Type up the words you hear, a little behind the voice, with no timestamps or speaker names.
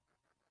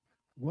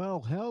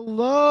Well,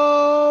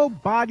 hello,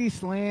 Body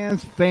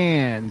Slams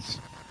fans.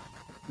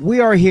 We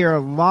are here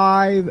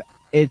live.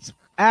 It's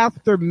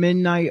after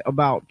midnight,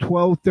 about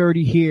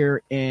 12:30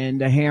 here in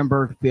the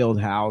Hamburg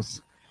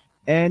Fieldhouse.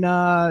 And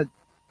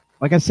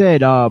like I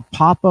said,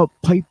 pop-up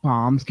pipe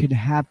bombs could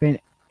happen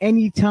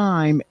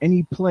anytime,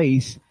 any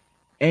place,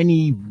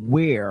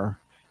 anywhere.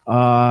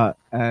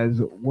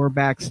 As we're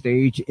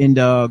backstage in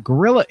the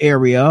Gorilla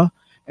area,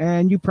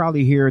 and you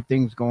probably hear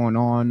things going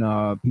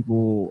on,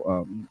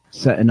 people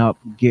setting up,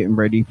 getting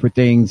ready for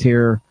things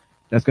here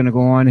that's going to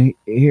go on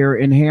here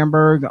in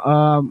Hamburg.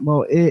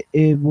 Well,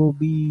 it will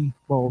be,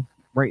 well,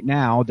 right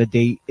now, the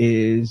date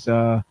is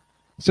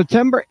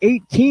September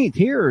 18th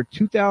here,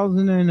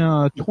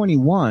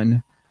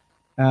 2021.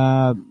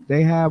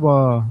 They have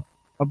a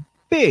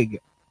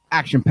big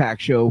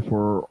action-packed show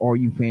for all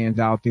you fans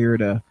out there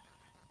to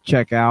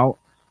check out.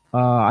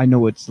 I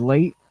know it's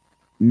late.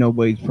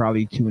 Nobody's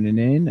probably tuning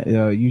in.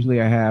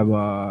 Usually I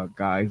have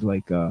guys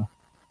like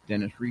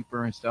Dennis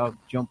Reaper and stuff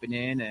jumping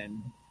in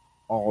and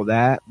all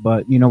that.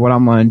 But you know what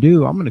I'm going to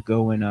do? I'm going to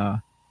go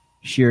and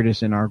share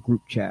this in our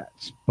group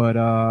chats. But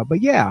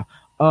yeah,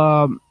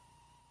 us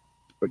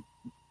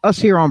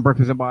here on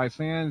Breakfast of Body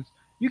Slams,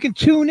 you can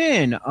tune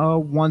in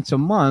once a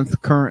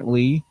month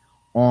currently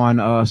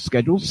on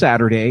scheduled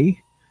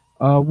Saturday,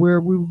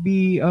 where we will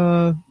be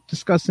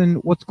discussing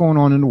what's going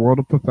on in the world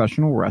of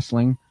professional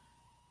wrestling.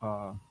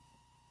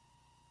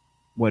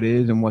 What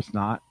is and what's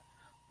not.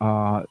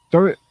 On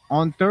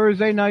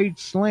Thursday Night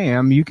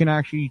Slam, you can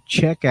actually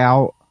check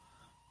out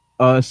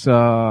us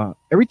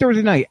every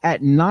Thursday night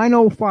at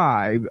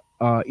 9:05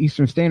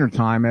 Eastern Standard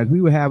Time, as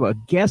we will have a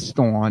guest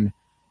on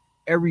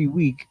every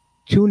week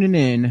tuning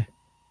in,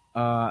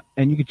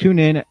 and you can tune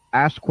in,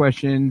 ask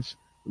questions,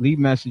 leave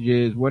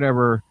messages,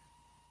 whatever,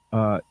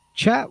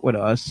 chat with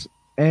us,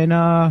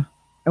 and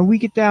we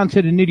get down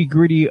to the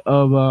nitty-gritty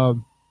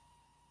of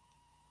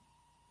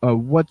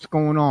what's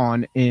going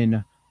on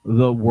in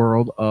the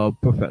world of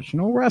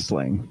professional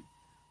wrestling.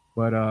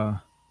 But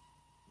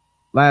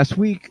last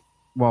week,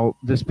 well,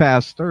 this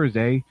past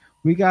Thursday,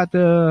 people got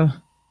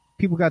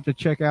to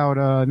check out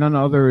none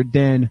other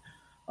than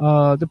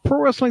the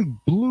pro wrestling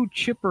blue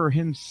chipper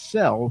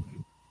himself,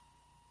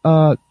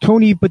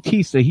 Tony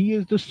Batista. He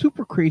is the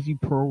Super Crazy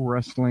Pro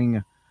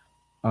Wrestling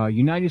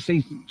United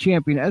States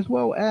champion, as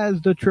well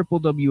as the Triple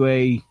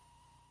WA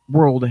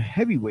World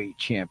Heavyweight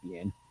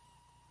Champion.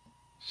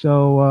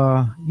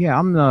 So, yeah,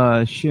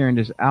 I'm sharing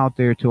this out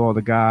there to all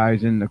the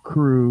guys in the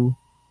crew.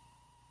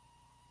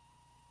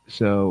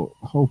 So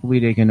hopefully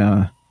they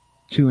can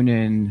tune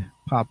in,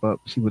 pop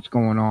up, see what's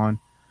going on.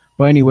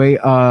 But anyway,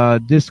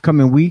 this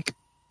coming week,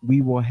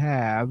 we will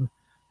have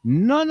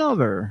none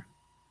other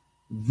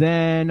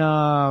than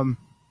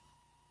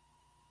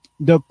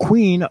the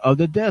Queen of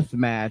the Death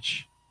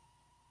Match.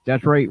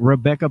 That's right,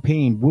 Rebecca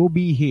Payne will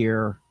be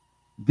here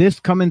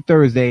this coming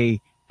Thursday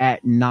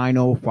at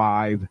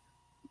 9:05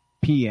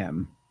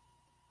 p.m.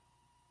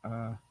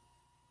 But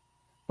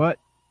you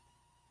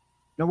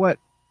know what?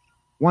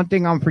 One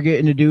thing I'm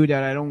forgetting to do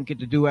that I don't get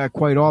to do at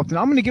quite often,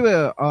 I'm going to give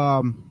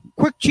a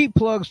quick cheap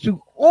plugs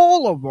to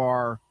all of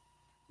our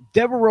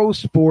Devereaux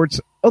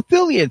Sports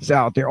affiliates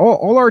out there,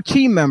 all our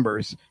team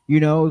members, you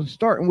know,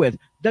 starting with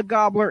the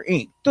Gobbler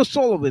Inc., the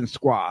Sullivan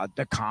Squad,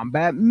 the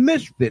Combat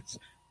Misfits,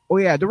 oh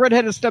yeah, the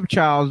Redheaded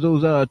Stepchilds,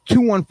 those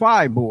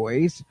 215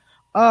 boys,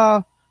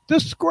 the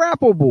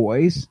Scrapple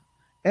Boys,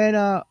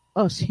 and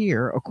us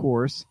here, of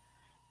course.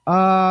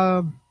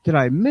 Did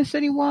I miss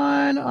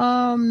anyone?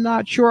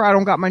 Not sure. I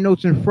don't got my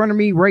notes in front of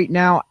me right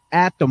now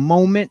at the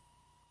moment.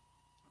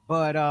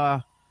 But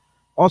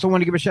also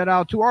want to give a shout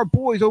out to our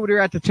boys over there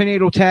at the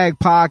Tornado Tag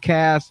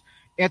Podcast,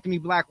 Anthony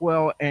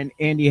Blackwell and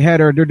Andy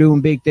Header. They're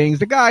doing big things.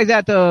 The guys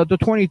at the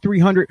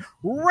 2300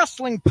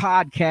 Wrestling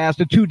Podcast,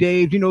 the two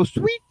Daves, you know,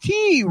 Sweet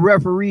Tea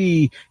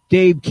referee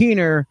Dave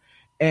Keener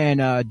and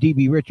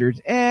DB Richards,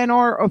 and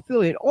our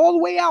affiliate all the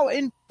way out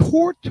in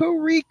Puerto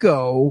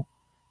Rico,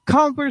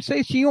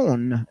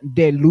 Conversación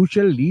de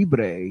Lucha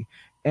Libre.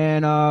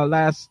 And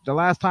the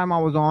last time I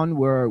was on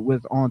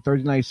on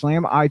Thursday Night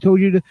Slam, I told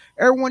you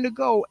everyone to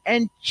go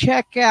and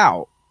check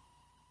out.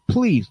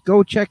 Please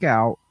go check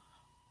out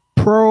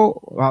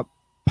Pro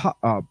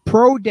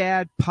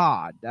Dad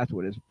Pod. That's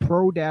what it is.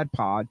 Pro Dad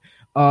Pod.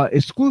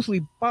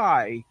 Exclusively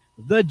by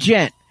the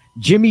gent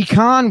Jimmy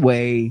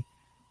Conway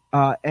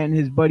and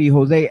his buddy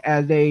Jose,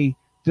 as they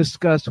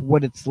discuss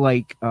what it's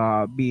like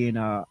being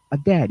a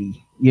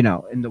daddy, you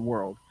know, in the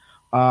world.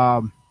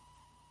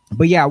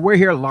 But yeah, we're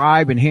here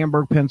live in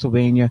Hamburg,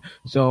 Pennsylvania.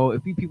 So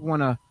if you people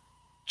want to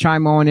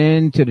chime on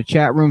in to the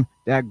chat room,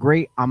 that's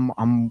great.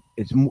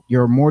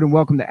 You're more than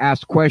welcome to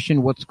ask a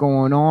question. What's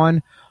going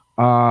on?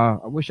 I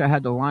wish I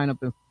had the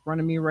lineup in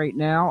front of me right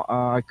now.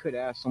 I could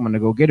ask someone to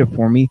go get it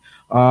for me.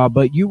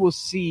 But you will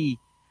see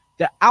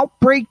the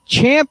Outbreak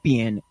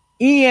champion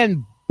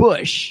Ian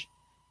Bush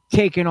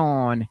taking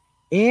on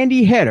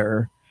Andy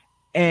Header,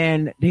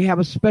 and they have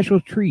a special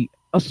treat,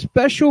 a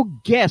special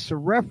guest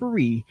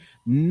referee,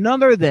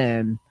 none other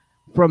than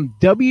from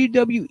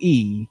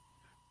WWE,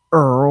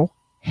 Earl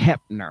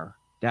Hebner.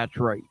 That's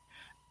right.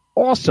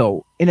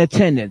 Also in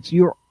attendance,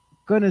 you're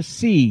going to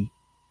see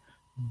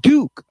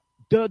Duke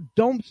the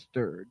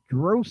Dumpster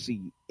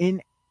Droese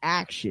in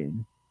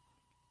action,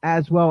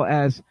 as well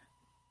as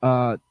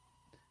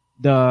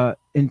the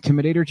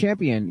Intimidator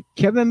champion,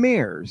 Kevin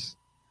Mears,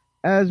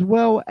 as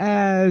well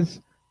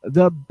as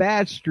the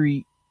Bad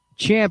Street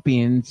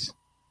champions.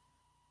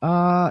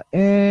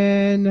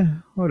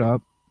 And hold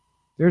up.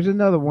 There's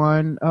another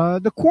one.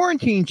 The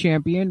Quarantine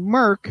champion,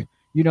 Merc.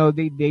 You know,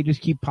 they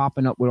just keep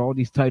popping up with all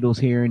these titles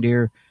here and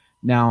there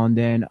now and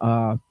then.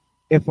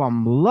 If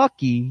I'm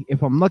lucky,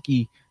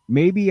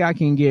 maybe I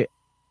can get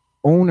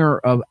owner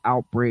of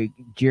Outbreak,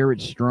 Jared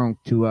Strunk,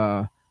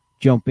 to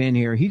jump in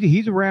here.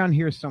 He's around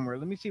here somewhere.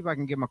 Let me see if I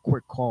can give him a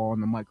quick call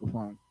on the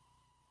microphone.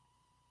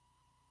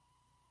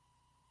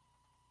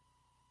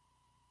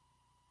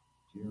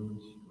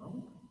 Jared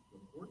Strunk,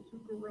 report to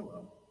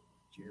Gorilla.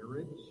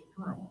 Jared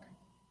Strunk,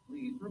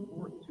 please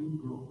report to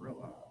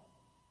Gorilla.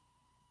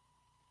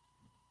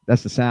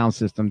 That's the sound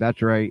system.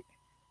 That's right.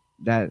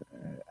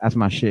 That's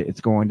my shit.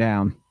 It's going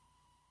down.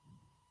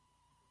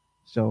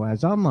 So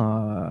as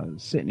I'm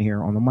sitting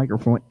here on the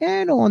microphone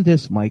and on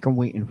this mic, I'm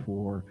waiting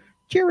for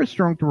Jared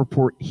Strunk to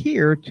report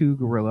here to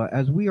Gorilla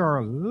as we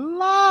are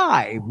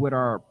live with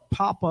our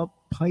pop-up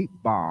pipe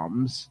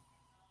bombs.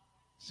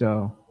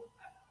 So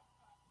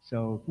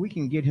if we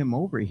can get him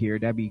over here,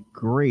 that'd be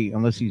great,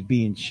 unless he's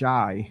being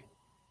shy.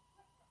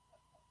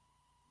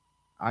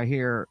 I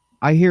hear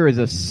his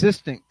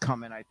assistant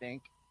coming, I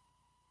think.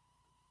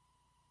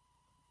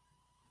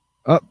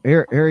 Oh,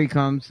 here he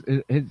comes.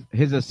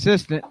 His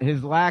assistant,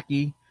 his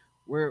lackey.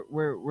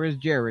 Where's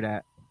Jared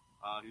at?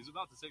 He's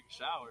about to take a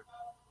shower.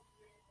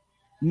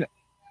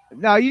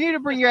 No, you need to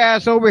bring your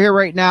ass over here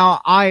right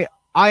now. I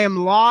am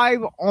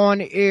live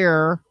on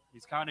air.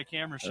 He's kind of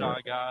camera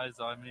shy, guys.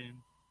 I mean,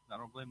 I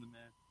don't blame the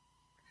man.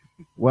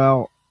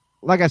 Well,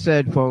 like I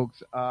said,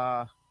 folks,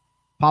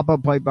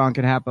 pop-up pipe bomb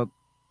can happen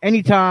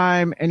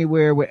anytime,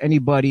 anywhere, with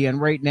anybody.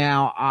 And right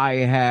now, I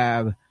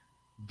have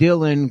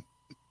Dylan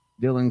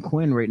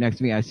Quinn right next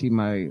to me. I see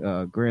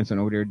my grandson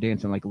over there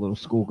dancing like a little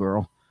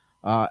schoolgirl.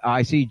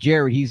 I see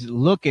Jared. He's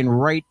looking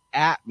right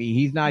at me.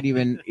 He's not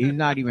even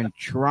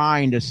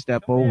trying to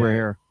step over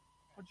here.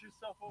 Put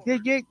yourself over.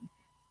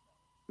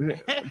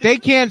 They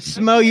can't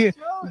smell you.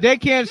 They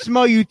can't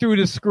smell you through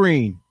the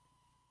screen.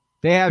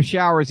 They have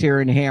showers here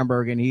in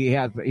Hamburg, and he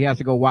has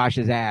to go wash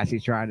his ass.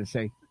 He's trying to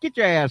say, "Get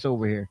your ass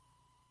over here."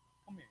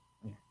 Come here.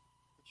 Put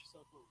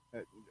yourself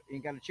over. You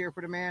got a chair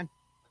for the man?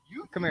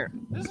 You come here.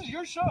 This is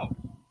your show.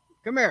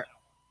 Come here.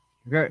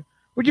 Okay.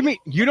 What do you mean?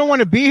 You don't want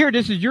to be here?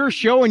 This is your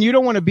show and you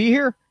don't want to be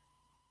here?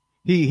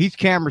 He's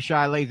camera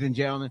shy, ladies and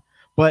gentlemen.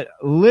 But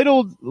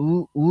little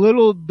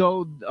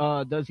though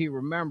does he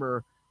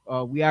remember,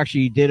 we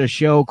actually did a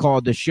show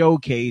called The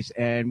Showcase,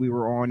 and we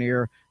were on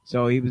air.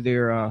 So he was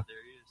there.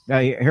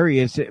 Here he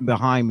is sitting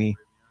behind me.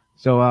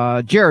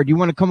 So, Jared, you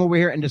want to come over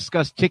here and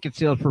discuss ticket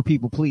sales for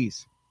people,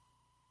 please?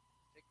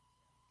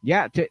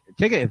 Yeah, ticket.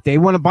 If they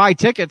want to buy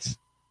tickets,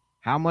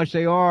 how much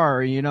they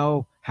are,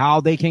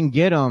 how they can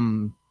get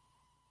them.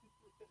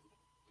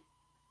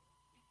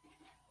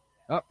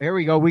 Oh, here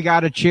we go. We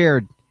got a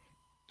chair.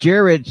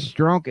 Jared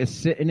Strunk is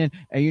sitting in.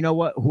 And you know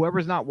what?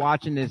 Whoever's not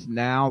watching this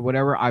now,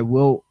 whatever, I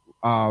will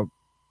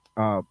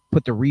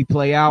put the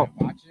replay out.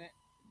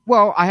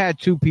 Well, I had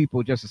two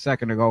people just a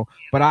second ago,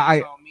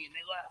 but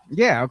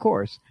yeah, of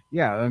course.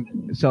 Yeah.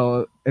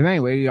 So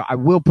anyway, I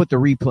will put the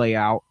replay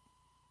out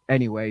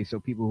anyway, so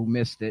people who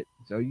missed it.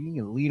 So you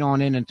can lean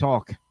on in and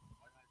talk.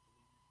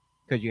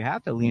 Because you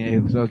have to lean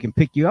in so it can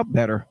pick you up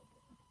better.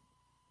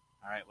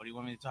 All right, what do you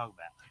want me to talk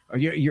about?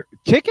 Your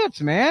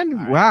tickets, man.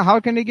 Right. Wow, how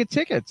can they get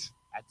tickets?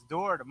 At the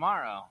door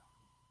tomorrow.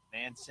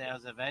 Van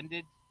sales have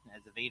ended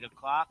as of 8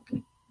 o'clock,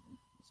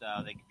 so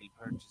they can be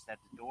purchased at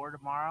the door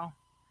tomorrow.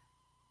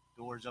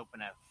 Doors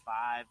open at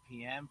 5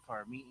 p.m.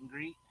 for a meet and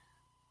greet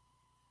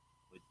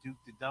with Duke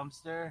the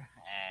Dumpster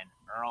and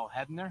Earl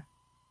Hebner.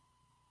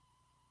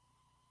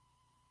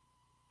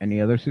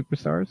 Any other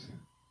superstars?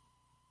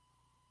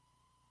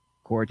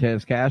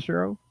 Cortez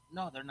Castro?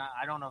 No, they're not.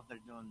 I don't know if they're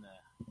doing the...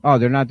 Oh,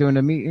 they're not doing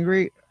the meet and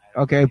greet?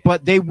 Okay,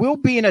 but they will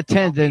be in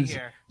attendance.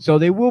 So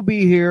they will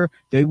be here.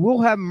 They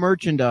will have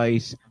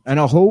merchandise and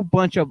a whole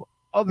bunch of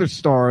other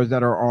stars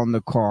that are on the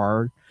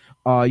card.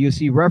 You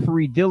see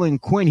referee Dylan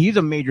Quinn. He's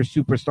a major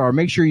superstar.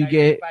 Make sure you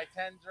get...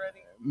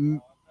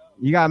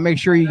 You got to make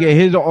sure you get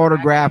his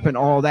autograph and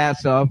all that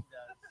stuff.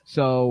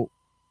 So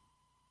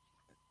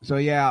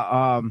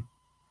yeah,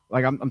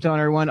 like I'm telling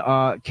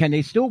everyone, can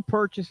they still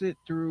purchase it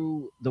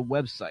through the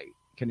website?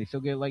 Can they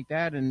still get it like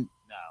that? And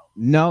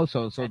no.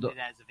 So as of 8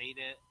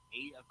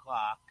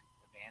 o'clock,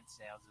 the van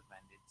sales have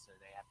ended, so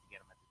they have to get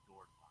them at the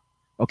door tomorrow.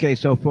 Okay,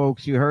 so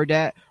folks, you heard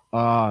that.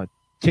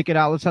 Ticket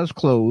outlets has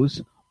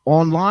closed.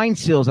 Online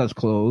sales has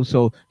closed.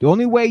 So the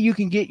only way you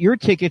can get your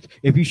tickets,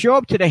 if you show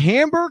up to the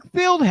Hamburg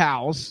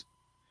Fieldhouse,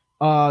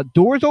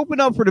 doors open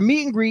up for the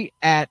meet and greet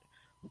at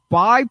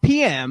 5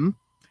 p.m.,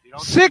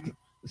 6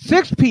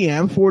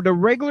 p.m. for the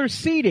regular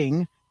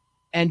seating,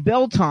 and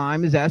bell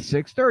time is at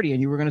 6:30.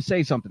 And you were going to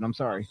say something. I'm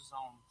sorry.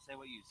 Say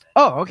what you said.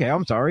 Oh, okay.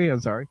 I'm sorry. Why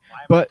am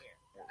But-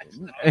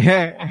 I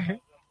here?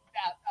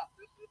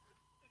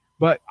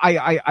 But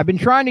I've been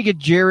trying to get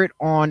Jarrett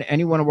on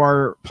any one of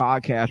our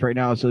podcasts right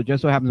now. So it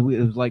just so happens it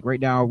was like right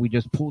now we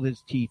just pulled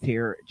his teeth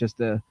here just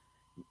to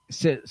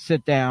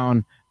sit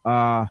down.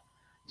 So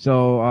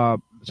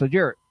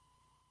Jarrett.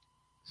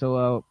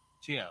 So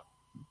Gio.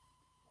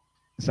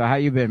 so how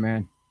you been,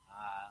 man?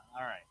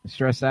 All right.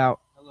 Stressed out?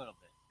 A little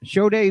bit.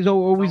 Show days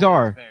always It's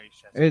are. Very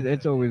stressful.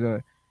 It's always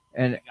a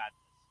and I got this.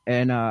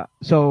 and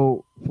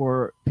so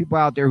for people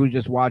out there who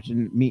just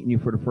watching meeting you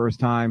for the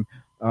first time,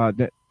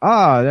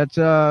 that's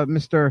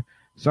Mr.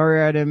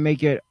 Sorry I didn't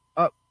make it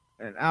up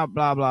and out,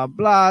 blah blah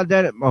blah.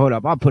 Hold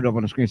up, I'll put it up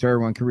on the screen so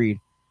everyone can read.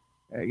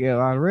 Yeah,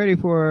 I'm ready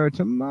for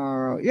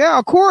tomorrow. Yeah,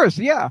 of course,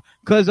 yeah,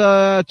 because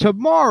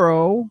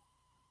tomorrow,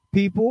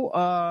 people,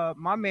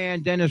 my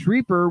man Dennis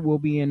Reaper will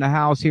be in the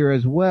house here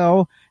as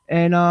well,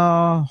 and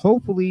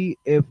hopefully,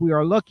 if we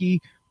are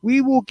lucky,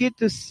 we will get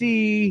to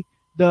see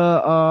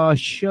the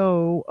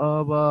show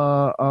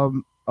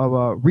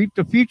of Reap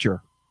the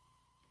Future.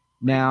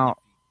 Now,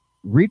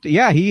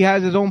 yeah, he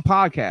has his own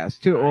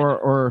podcast too,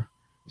 or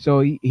so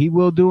he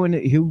will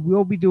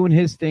be doing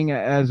his thing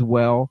as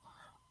well.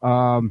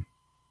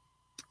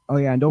 Oh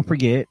yeah, and don't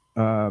forget,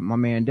 my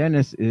man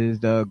Dennis is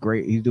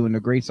he's doing the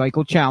Great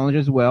Cycle Challenge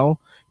as well.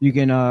 You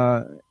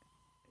can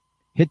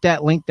hit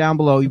that link down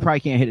below. You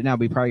probably can't hit it now,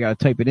 but you probably got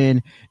to type it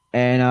in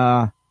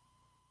and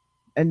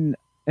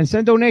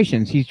send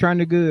donations. He's trying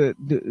to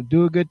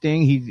do a good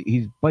thing.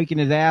 He's biking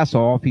his ass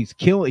off. He's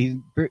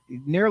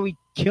nearly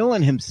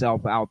killing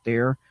himself out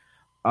there.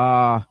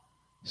 So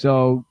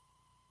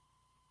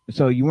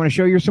you want to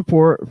show your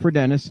support for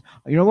Dennis.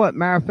 You know what?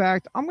 Matter of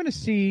fact, I'm going to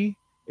see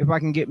if I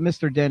can get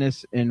Mr.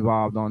 Dennis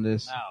involved on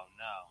this.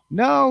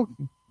 No?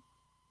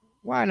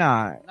 Why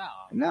not? No.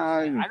 No.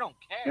 I don't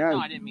care. Yeah. No,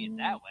 I didn't mean it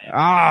that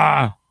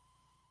way.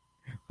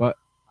 But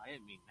I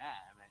didn't mean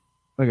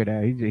that. look at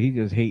that. He's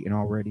just hating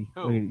already.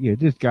 Who? Look at,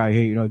 this guy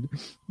hating.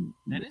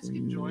 Dennis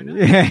can join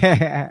us.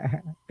 Yeah.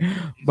 He's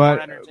more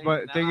but entertaining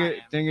than I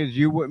am. thing is,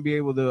 you wouldn't be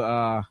able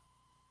to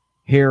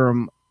hear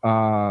him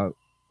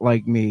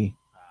like me.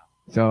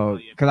 So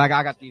because I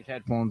got these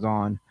headphones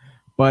on.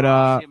 But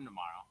I'll see him tomorrow.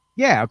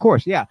 yeah, of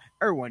course, yeah.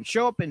 Everyone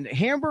show up in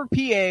Hamburg,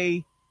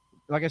 PA.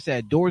 Like I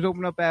said, doors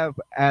open up at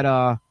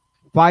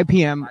 5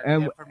 p.m.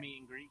 and for meet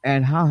and greet.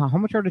 and how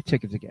much are the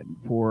tickets again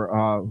for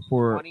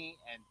 20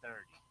 and 30.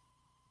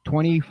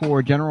 20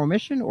 for general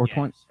admission or Yes.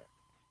 20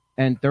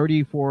 and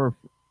 30 for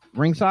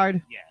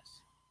ringside? Yes.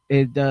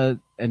 It does,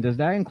 and does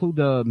that include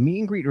the meet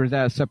and greet or is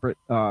that a separate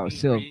Meet and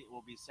sale? greet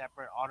will be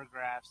separate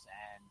autographs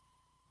and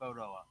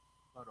photo ops.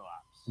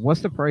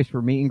 What's the price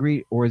for meet and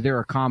greet, or is there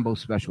a combo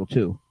special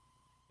too?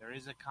 There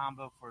is a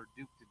combo for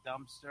Duke the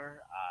Dumpster.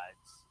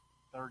 It's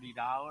 $30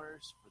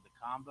 for the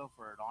combo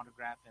for an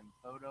autograph and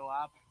photo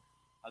op.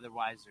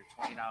 Otherwise,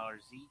 they're $20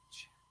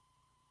 each.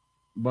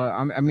 But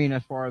I mean,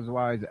 as far as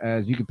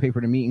you can pay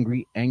for the meet and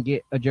greet and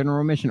get a general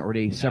admission, or are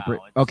they separate?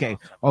 No, it's Okay, all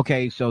separate.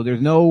 okay. So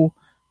there's no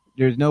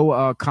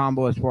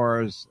combo as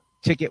far as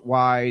ticket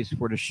wise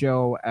for the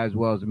show as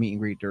well as the meet and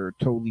greet. They're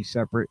totally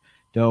separate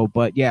though.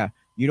 But yeah,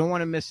 you don't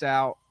want to miss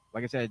out.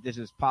 Like I said, this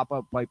is Pop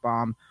Up Pipe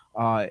Bomb,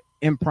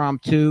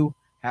 impromptu,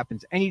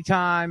 happens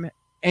anytime,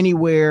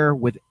 anywhere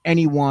with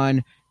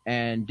anyone.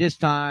 And this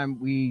time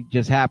we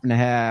just happen to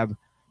have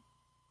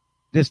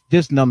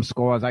this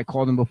numbskull, as I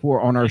called him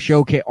before, on our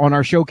showcase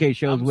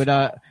shows with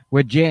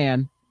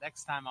Jan.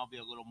 Next time, I'll be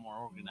a little more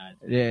organized.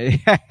 Yeah.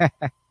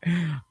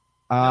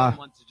 No one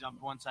wants to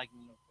jump once I can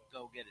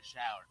go get a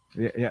shower.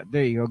 Yeah,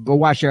 there you go. Go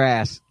wash your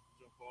ass.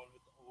 Jump on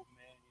with the old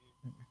man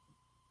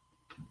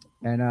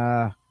here.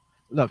 And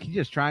look, he's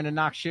just trying to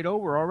knock shit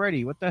over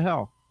already. What the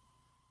hell?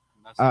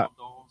 Messing up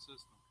the whole system.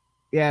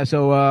 Yeah,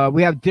 so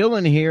we have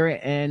Dylan here,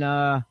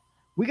 and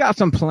we got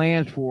some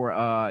plans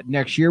for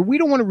next year. We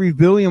don't want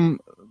to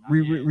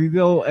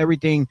reveal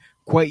everything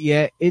quite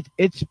yet.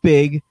 It's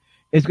big.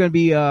 It's going to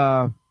be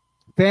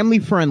family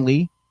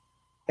friendly,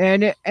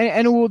 and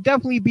it will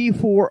definitely be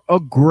for a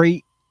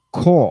great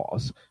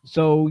cause.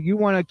 So you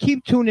want to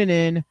keep tuning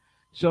in.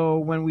 So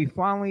when we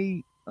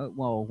finally,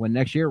 when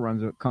next year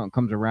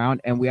comes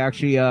around, and we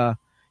actually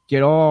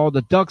get all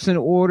the ducks in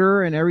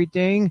order and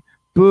everything.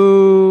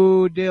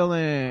 Boo,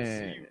 Dylan.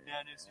 See you,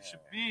 Dennis. You should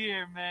be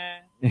here,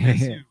 man.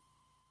 Miss you.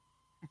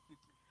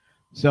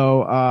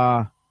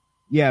 So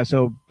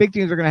so big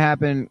things are gonna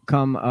happen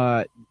come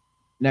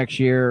next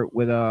year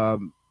with a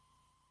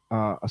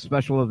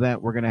special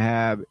event we're gonna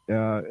have.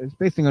 It's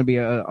basically gonna be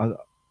a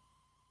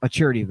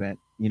charity event.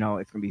 You know,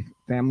 it's gonna be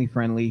family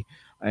friendly,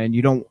 and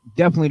you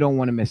definitely don't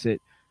want to miss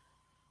it.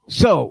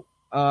 So,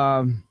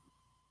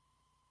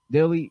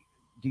 Dilly,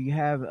 do you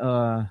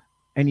have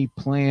any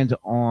plans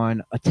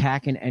on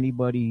attacking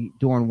anybody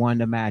during one of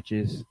the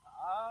matches?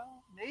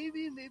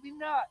 Maybe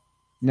not.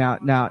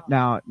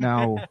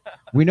 Now,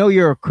 we know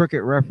you're a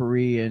cricket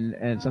referee,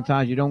 and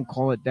sometimes you don't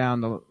call it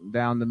down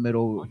the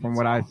middle. From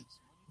what I,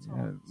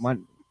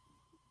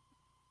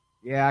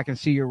 I can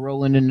see you're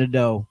rolling in the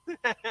dough.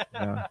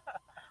 Yeah.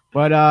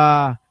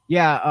 But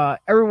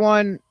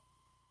everyone,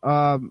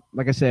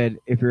 like I said,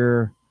 if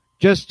you're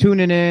just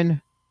tuning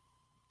in,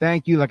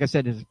 thank you. Like I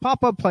said, this is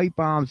Pop-Up Pipe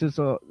Bombs.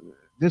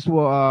 This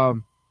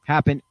will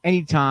happen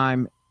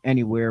anytime,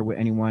 anywhere with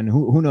anyone.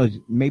 Who knows?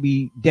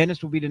 Maybe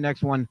Dennis will be the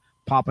next one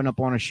popping up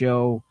on a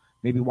show.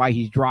 Maybe while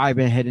he's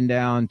driving, heading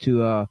down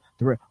to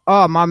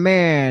my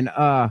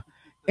man,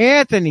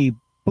 Anthony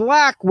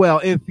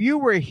Blackwell. If you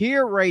were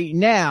here right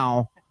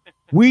now,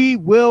 we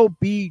will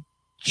be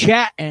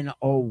chatting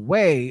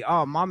away.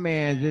 Oh, my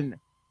man.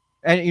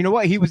 And you know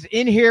what? He was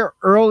in here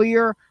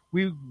earlier.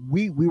 We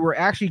were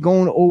actually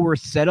going over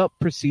setup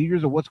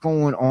procedures of what's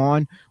going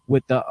on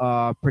with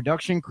the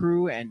production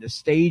crew and the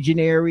staging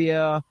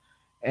area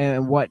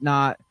and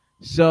whatnot.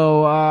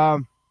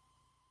 So,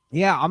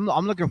 yeah, I'm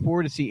looking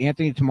forward to see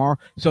Anthony tomorrow.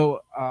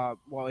 So,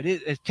 well,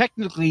 it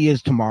technically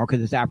is tomorrow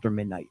because it's after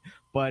midnight.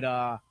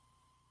 But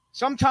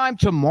sometime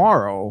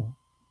tomorrow,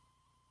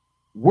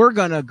 we're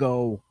going to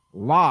go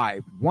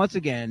live. Once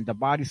again, the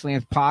Body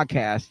Slams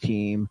podcast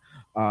team.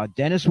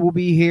 Dennis will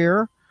be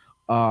here.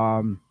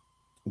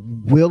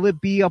 Will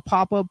it be a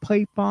Pop-Up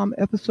Pipe Bomb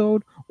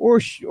episode? Or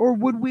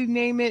would we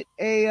name it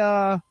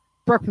a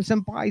Breakfast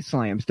and Body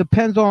Slams?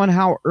 Depends on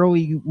how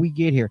early we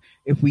get here.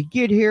 If we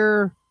get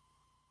here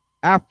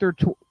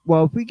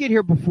if we get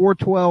here before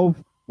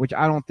 12, which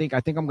I don't think,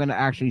 I think I'm going to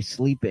actually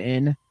sleep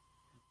in,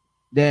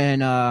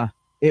 then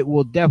it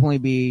will definitely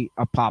be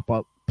a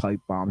Pop-Up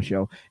Pipe Bomb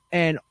show.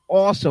 And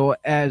also,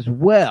 as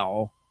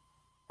well,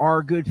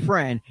 our good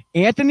friend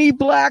Anthony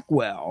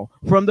Blackwell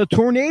from the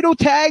Tornado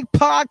Tag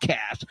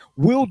podcast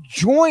will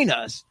join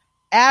us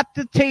at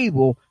the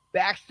table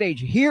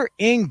backstage here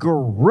in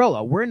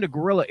Gorilla. We're in the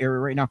Gorilla area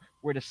right now,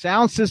 where the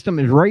sound system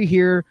is right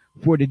here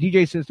for the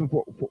DJ system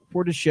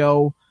for the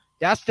show.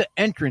 That's the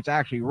entrance,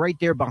 actually, right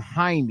there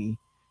behind me.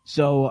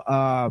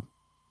 So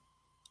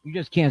you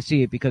just can't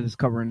see it because it's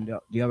covering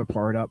the other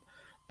part up.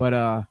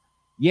 But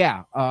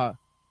yeah.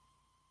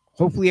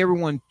 Hopefully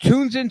everyone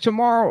tunes in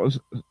tomorrow's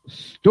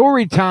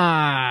story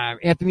time.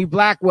 Anthony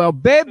Blackwell,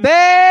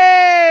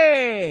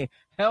 baby!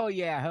 Hell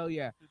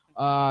yeah.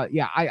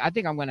 Yeah, I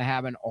think I'm going to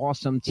have an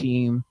awesome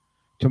team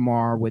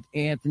tomorrow with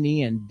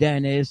Anthony and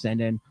Dennis, and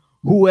then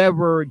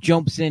whoever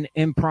jumps in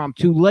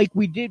impromptu, like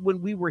we did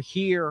when we were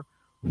here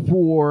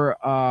for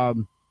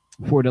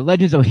the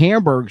Legends of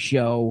Hamburg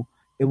show.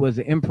 It was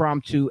an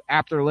impromptu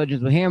after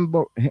Legends of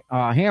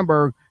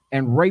Hamburg,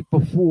 and right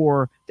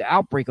before the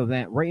Outbreak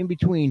event, right in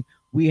between,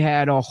 we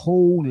had a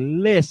whole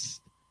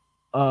list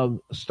of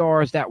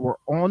stars that were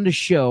on the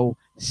show,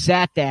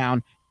 sat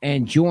down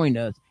and joined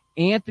us.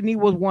 Anthony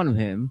was one of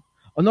them.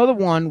 Another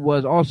one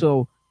was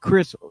also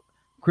Chris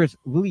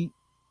Lee.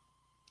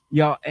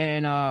 Yeah,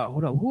 and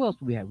hold on, who else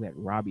do we have? We had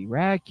Robbie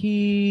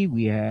Radke.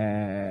 We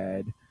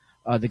had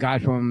the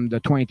guys from the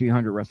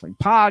 2300 Wrestling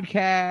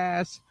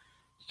Podcast.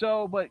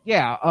 So, but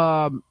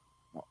yeah,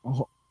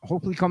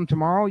 hopefully come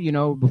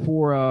tomorrow,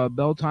 before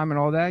bell time and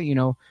all that,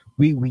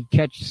 we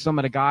catch some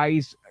of the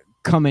guys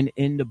coming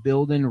in the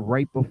building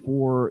right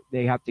before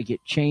they have to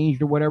get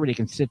changed or whatever. They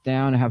can sit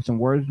down and have some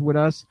words with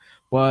us.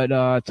 But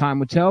time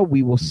will tell.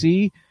 We will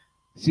see.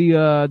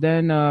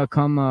 Then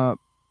come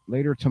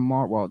later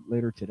tomorrow. Well,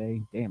 later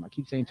today. Damn, I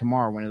keep saying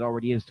tomorrow when it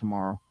already is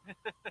tomorrow.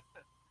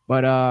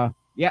 But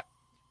yeah,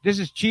 this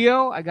is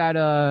Chio. I got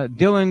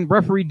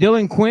referee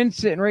Dylan Quinn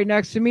sitting right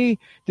next to me.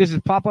 This is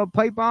Pop-Up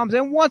Pipe Bombs.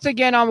 And once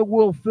again, I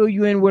will fill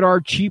you in with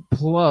our cheap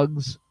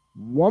plugs.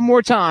 One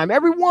more time,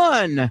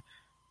 everyone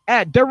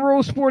at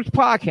Devereaux Sports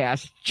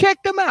Podcast,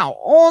 check them out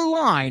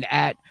online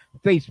at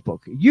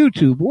Facebook,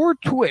 YouTube, or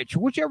Twitch,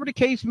 whichever the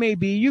case may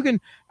be. You can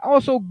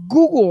also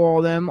Google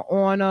all them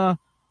on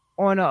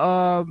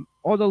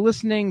all the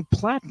listening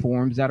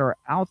platforms that are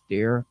out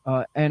there.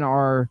 And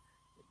our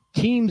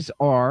teams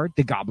are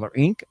the Gobbler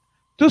Inc.,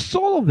 the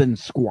Sullivan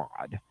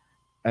Squad,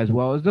 as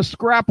well as the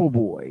Scrapple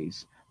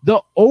Boys,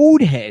 the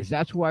Old Heads.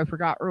 That's who I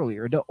forgot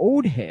earlier. The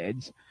Old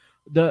Heads,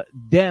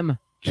 them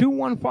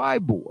 215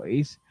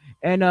 boys,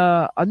 and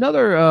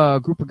another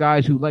group of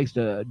guys who likes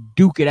to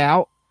duke it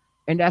out,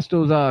 and that's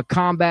those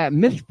Combat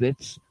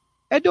Misfits.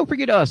 And don't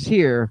forget us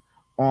here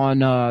on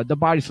the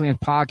Body Slams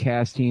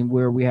podcast team,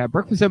 where we have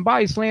Breakfast and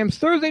Body Slams,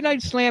 Thursday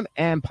Night Slam,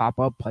 and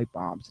Pop-Up Pipe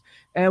Bombs.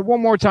 And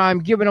one more time,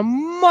 giving a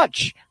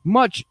much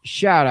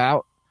shout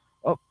out.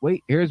 Oh,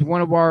 wait, here's one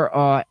of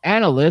our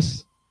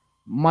analysts,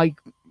 Mike,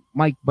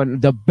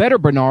 the Better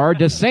Bernard,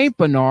 the Saint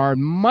Bernard,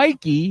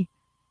 Mikey.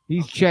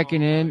 He's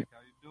checking in.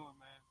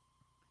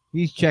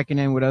 He's checking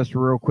in with us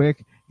real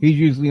quick. He's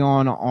usually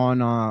on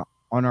our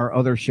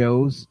other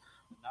shows.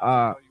 You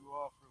off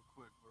real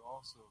quick, but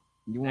also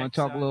you want to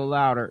talk a little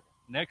louder.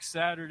 Next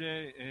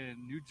Saturday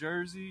in New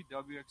Jersey,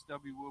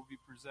 WXW will be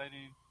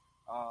presenting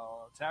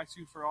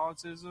Taxi for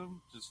Autism.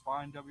 Just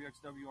find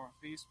WXW on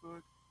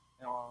Facebook.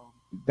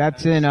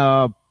 That's in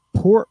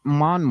Port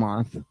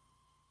Monmouth,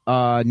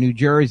 New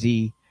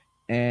Jersey,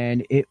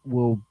 and it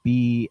will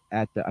be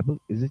at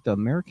is it the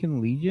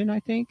American Legion, I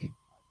think?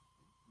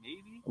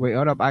 Maybe. Wait,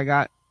 hold up.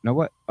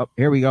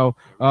 Here we go.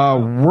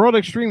 World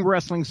Extreme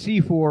Wrestling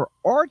C4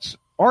 Arts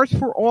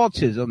for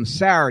Autism,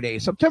 Saturday,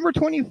 September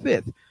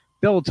 25th,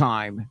 Bell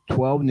time,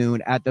 12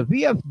 noon at the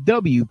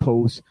VFW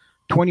Post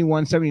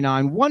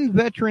 2179, One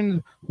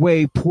Veterans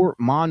Way, Port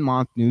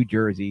Monmouth, New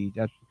Jersey.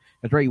 That's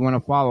right. You want to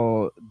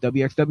follow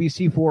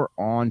WXWC4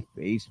 on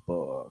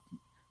Facebook.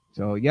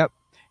 So, yep.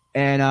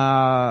 And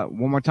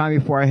one more time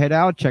before I head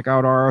out, check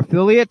out our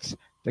affiliates,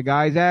 the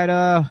guys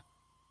at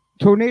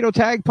Tornado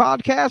Tag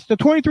Podcast, the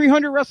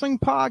 2300 Wrestling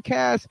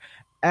Podcast,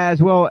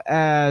 as well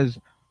as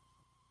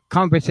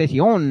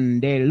Conversación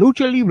de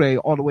Lucha Libre,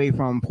 all the way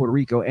from Puerto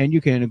Rico. And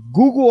you can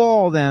Google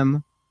all of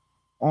them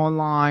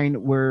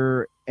online,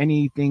 where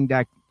anything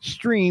that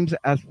streams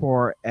as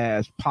far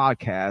as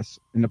podcasts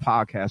in the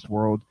podcast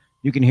world,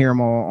 you can hear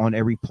them all on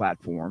every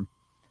platform.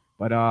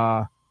 But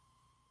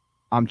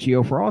I'm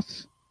Chio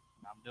Frost.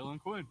 I'm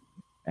Dylan Quinn.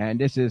 And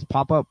this is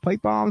Pop-Up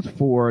Pipe Bombs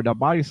for the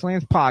Body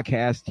Slams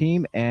podcast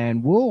team.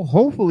 And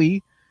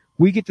hopefully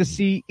we get to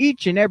see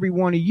each and every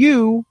one of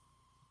you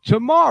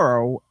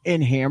tomorrow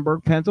in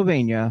Hamburg,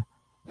 Pennsylvania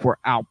for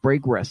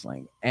Outbreak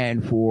Wrestling.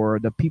 And for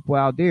the people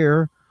out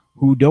there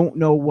who don't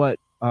know what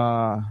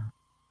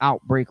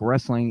Outbreak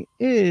Wrestling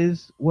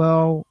is,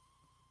 well,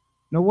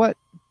 you know what?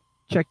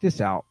 Check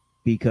this out,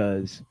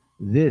 because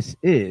this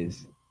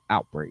is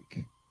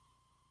Outbreak.